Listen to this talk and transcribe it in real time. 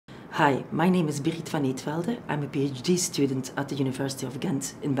Hi, my name is Birgit Van Eetvelde. I'm a PhD student at the University of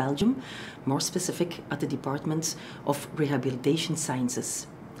Ghent in Belgium, more specific at the Department of Rehabilitation Sciences.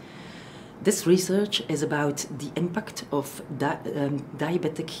 This research is about the impact of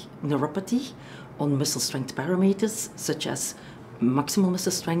diabetic neuropathy on muscle strength parameters such as maximal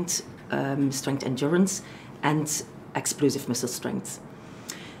muscle strength, strength endurance, and explosive muscle strength.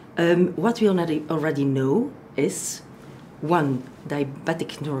 What we already know is 1.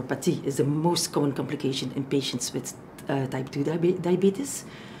 Diabetic neuropathy is the most common complication in patients with type 2 diabetes.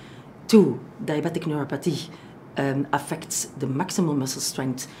 2. Diabetic neuropathy affects the maximal muscle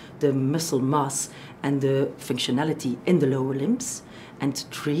strength, the muscle mass, and the functionality in the lower limbs. And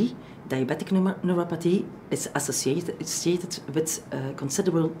 3. Diabetic neuropathy is associated with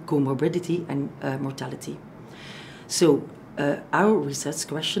considerable comorbidity and mortality. So our research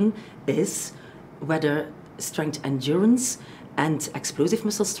question is whether strength endurance and explosive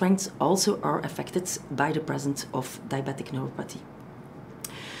muscle strength also are affected by the presence of diabetic neuropathy.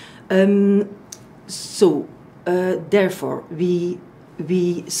 Therefore, we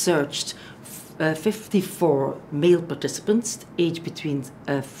searched 54 male participants aged between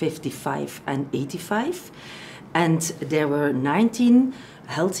 55 and 85, and there were 19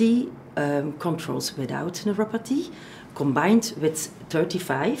 healthy controls without neuropathy, combined with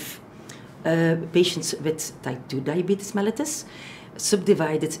 35 patients with type 2 diabetes mellitus,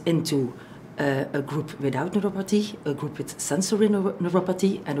 subdivided into a group without neuropathy, a group with sensory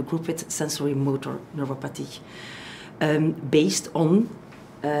neuropathy, and a group with sensory motor neuropathy, based on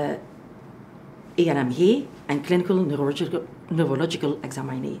ENMG and clinical neurological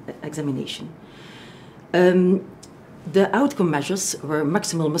examination. The outcome measures were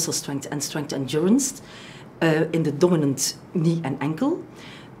maximal muscle strength and strength endurance in the dominant knee and ankle.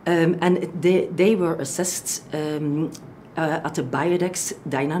 And they were assessed at a Biodex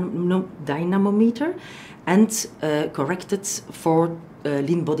dynamometer and corrected for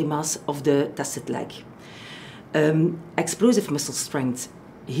lean body mass of the tested leg. Explosive muscle strength,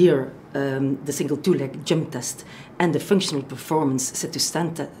 here the single two-leg jump test and the functional performance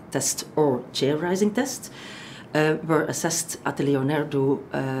sit-to-stand test or chair rising test were assessed at the Leonardo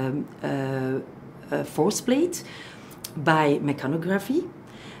force plate by mechanography.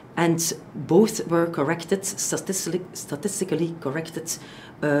 And both were corrected, statistically corrected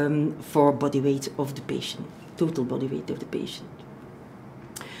for body weight of the patient, total body weight of the patient.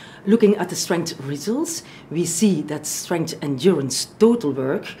 Looking at the strength results, we see that strength endurance total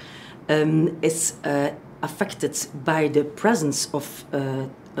work is affected by the presence of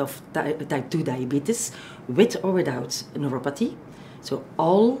type 2 diabetes with or without neuropathy. So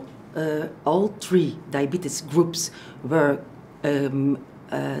all 3 diabetes groups were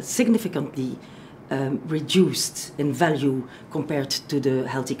significantly reduced in value compared to the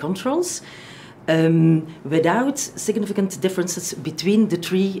healthy controls, without significant differences between the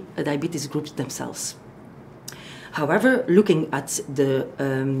 3 diabetes groups themselves. However, looking at the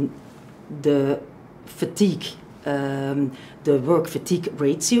fatigue, the work fatigue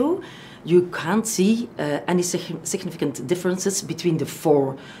ratio, you can't see any significant differences between the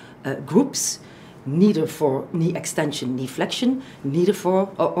 4 groups. Neither for knee extension, knee flexion, neither for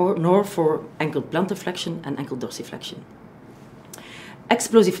nor for ankle plantar flexion and ankle dorsiflexion.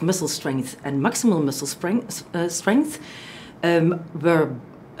 Explosive muscle strength and maximal muscle strength were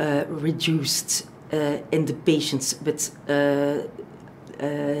reduced in the patients with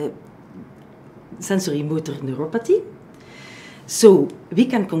sensory motor neuropathy. So we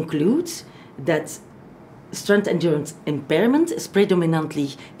can conclude that strength endurance impairment is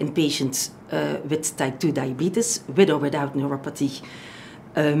predominantly in patients with type 2 diabetes, with or without neuropathy,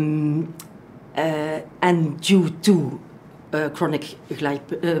 and due to chronic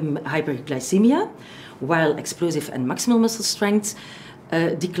hyperglycemia, while explosive and maximal muscle strength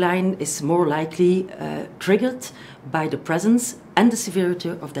decline is more likely triggered by the presence and the severity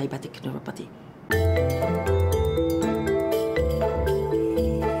of diabetic neuropathy.